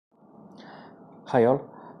Hi all.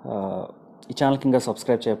 ఈ ఛానల్కి ఇంకా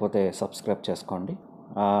సబ్స్క్రైబ్ చేయకపోతే సబ్స్క్రైబ్ చేసుకోండి.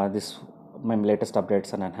 దిస్ మేము latest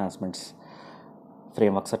updates and enhancements,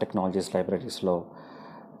 frameworks, technologies, లైబ్రరీస్లో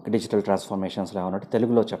digital ట్రాన్స్ఫర్మేషన్స్లో ఏమన్నట్టు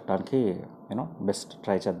తెలుగులో చెప్పడానికి బెస్ట్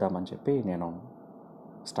ట్రై చేద్దామని చెప్పి నేను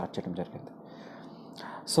స్టార్ట్ చేయడం జరిగింది.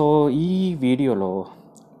 సో ఈ వీడియోలో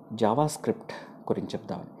జావాస్క్రిప్ట్ గురించి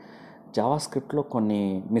చెప్దామని. జావాస్క్రిప్ట్లో కొన్ని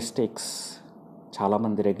మిస్టేక్స్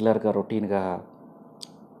చాలామంది రెగ్యులర్గా రొటీన్గా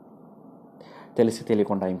తెలిసి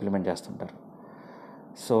తెలియకుండా ఇంప్లిమెంట్ చేస్తుంటారు.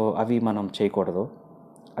 సో అవి మనం చేయకూడదు.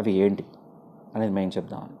 అవి ఏంటి అనేది మేము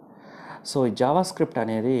చెప్దామని. సో ఈ జావాస్క్రిప్ట్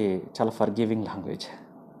అనేది చాలా ఫర్గివింగ్ లాంగ్వేజ్.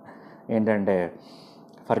 ఏంటంటే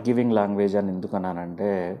ఫర్గివింగ్ లాంగ్వేజ్ అని ఎందుకు అన్నానంటే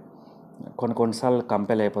కొన్నిసార్లు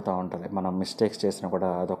కంపెల్ అయిపోతూ ఉంటుంది. మనం మిస్టేక్స్ చేసినా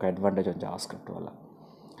కూడా అదొక అడ్వాంటేజ్ ఉంది జావాస్క్రిప్ట్ వల్ల.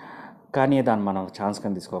 కానీ దాన్ని మనం ఛాన్స్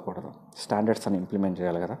కింద తీసుకోకూడదు. స్టాండర్డ్స్ అని ఇంప్లిమెంట్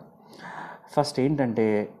చేయాలి కదా. ఫస్ట్ ఏంటంటే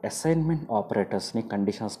అసైన్మెంట్ ఆపరేటర్స్ని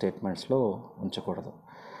కండిషన్ స్టేట్మెంట్స్లో ఉంచకూడదు.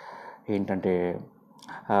 ఏంటంటే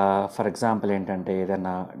ఫర్ ఎగ్జాంపుల్ ఏంటంటే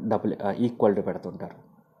ఏదైనా ఈక్వల్ టు పెడుతుంటారు.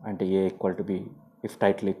 అంటే ఏ equal to be, if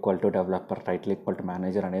title equal to developer, title equal to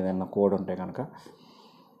manager అనేది ఏదైనా కోడ్ ఉంటే కనుక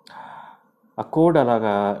ఆ కోడ్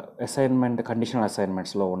అలాగా కండిషనల్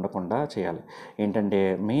అసైన్మెంట్స్లో ఉండకుండా చేయాలి. ఏంటంటే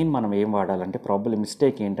మనం ఏం వాడాలంటే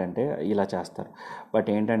మిస్టేక్ ఏంటంటే ఇలా చేస్తారు. బట్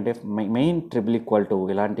ఏంటంటే మెయిన్ ట్రిపుల్ ఈక్వల్ టు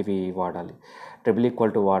ఇలాంటివి వాడాలి. ట్రిపుల్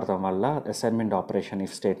ఈక్వల్ టు వాడటం వల్ల అసైన్మెంట్ ఆపరేషన్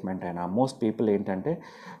ఇఫ్ స్టేట్మెంట్ అయినా మోస్ట్ పీపుల్ ఏంటంటే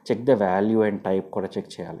check the value and type కూడా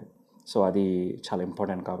చెక్ చేయాలి. సో అది చాలా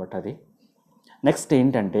ఇంపార్టెంట్ కాబట్టి అది. నెక్స్ట్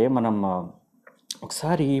ఏంటంటే మనం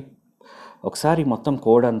ఒకసారి మొత్తం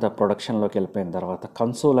కోడ్ అంతా ప్రొడక్షన్లోకి వెళ్ళిపోయిన తర్వాత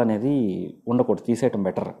కన్సోల్ అనేది ఉండకూడదు, తీసేయటం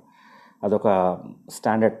బెటర్. అదొక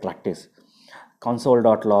standard practice. Console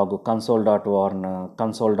dot log, console dot warn,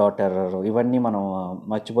 console dot error ఇవన్నీ మనం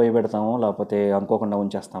మర్చిపోయి పెడతాము, లేకపోతే అనుకోకుండా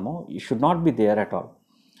ఉంచేస్తాము. ఈ should not be there at all.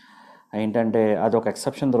 ఏంటంటే అదొక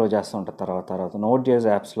ఎక్సెప్షన్ త్రో చేస్తూ ఉంటుంది. తర్వాత నోట్ చేసే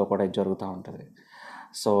యాప్స్లో కూడా ఇది జరుగుతూ ఉంటుంది.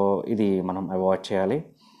 సో ఇది మనం అవాయిడ్ చేయాలి.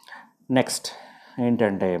 నెక్స్ట్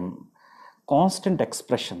ఏంటంటే కాన్స్టెంట్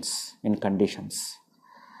ఎక్స్ప్రెషన్స్ ఇన్ కండిషన్స్.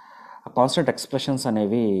 ఆ కాన్స్టెంట్ ఎక్స్ప్రెషన్స్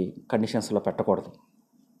అనేవి కండిషన్స్లో పెట్టకూడదు.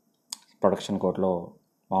 ప్రొడక్షన్ కోడ్లో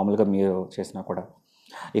మామూలుగా మీరు చేసినా కూడా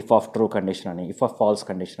ఇఫ్ ఆఫ్ ట్రూ కండిషన్ అని, ఇఫ్ ఆఫ్ ఫాల్స్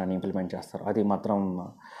కండిషన్ అని ఇంప్లిమెంట్ చేస్తారు. అది మాత్రం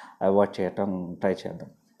అవాయిడ్ చేయటం ట్రై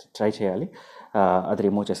చేయాలి. అది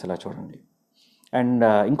రిమూవ్ చేసేలా చూడండి. అండ్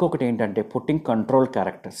ఇంకొకటి ఏంటంటే putting control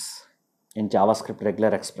characters in JavaScript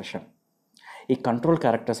regular expression. ఈ కంట్రోల్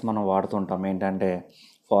క్యారెక్టర్స్ మనం వాడుతుంటాం. ఏంటంటే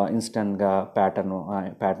ఇన్స్టెంట్గా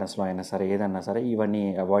ప్యాటర్న్స్లో అయినా సరే, ఏదైనా సరే ఇవన్నీ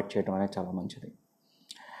అవాయిడ్ చేయడం అనేది చాలా మంచిది.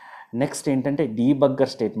 నెక్స్ట్ ఏంటంటే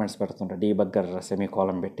డీబగ్గర్ స్టేట్మెంట్స్ పెడుతుంటారు. డీబగ్గర్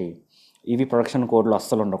సెమీకోలం పెట్టి, ఇవి ప్రొడక్షన్ కోడ్లో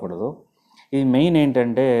అస్సలు ఉండకూడదు. ఇది మెయిన్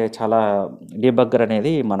ఏంటంటే చాలా డీబగ్గర్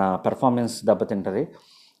అనేది మన పెర్ఫార్మెన్స్ దెబ్బతింటుంది.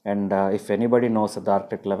 And if anybody knows the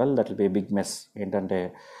architect level that will be big mess. ఏంటంటే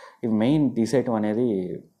ఇవి మెయిన్ తీసేయటం అనేది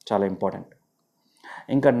చాలా ఇంపార్టెంట్.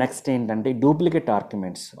 ఇంకా నెక్స్ట్ ఏంటంటే డూప్లికేట్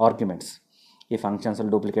ఆర్గ్యుమెంట్స్. ఈ ఫంక్షన్స్లో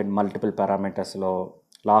duplicate multiple పారామీటర్స్లో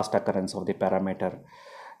last occurrence of the parameter.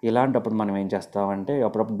 ఇలాంటప్పుడు మనం ఏం చేస్తామంటే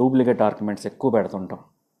అప్పుడప్పుడు డూప్లికేట్ ఆర్గ్యుమెంట్స్ ఎక్కువ పెడుతుంటాం.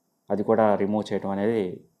 అది కూడా రిమూవ్ చేయడం అనేది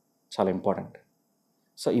చాలా ఇంపార్టెంట్.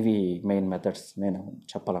 సో ఇవి మెయిన్ మెథడ్స్ నేను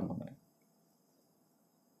చెప్పాలనుకున్నాను.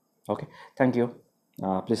 Okay, thank you.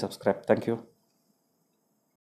 Please subscribe. Thank you.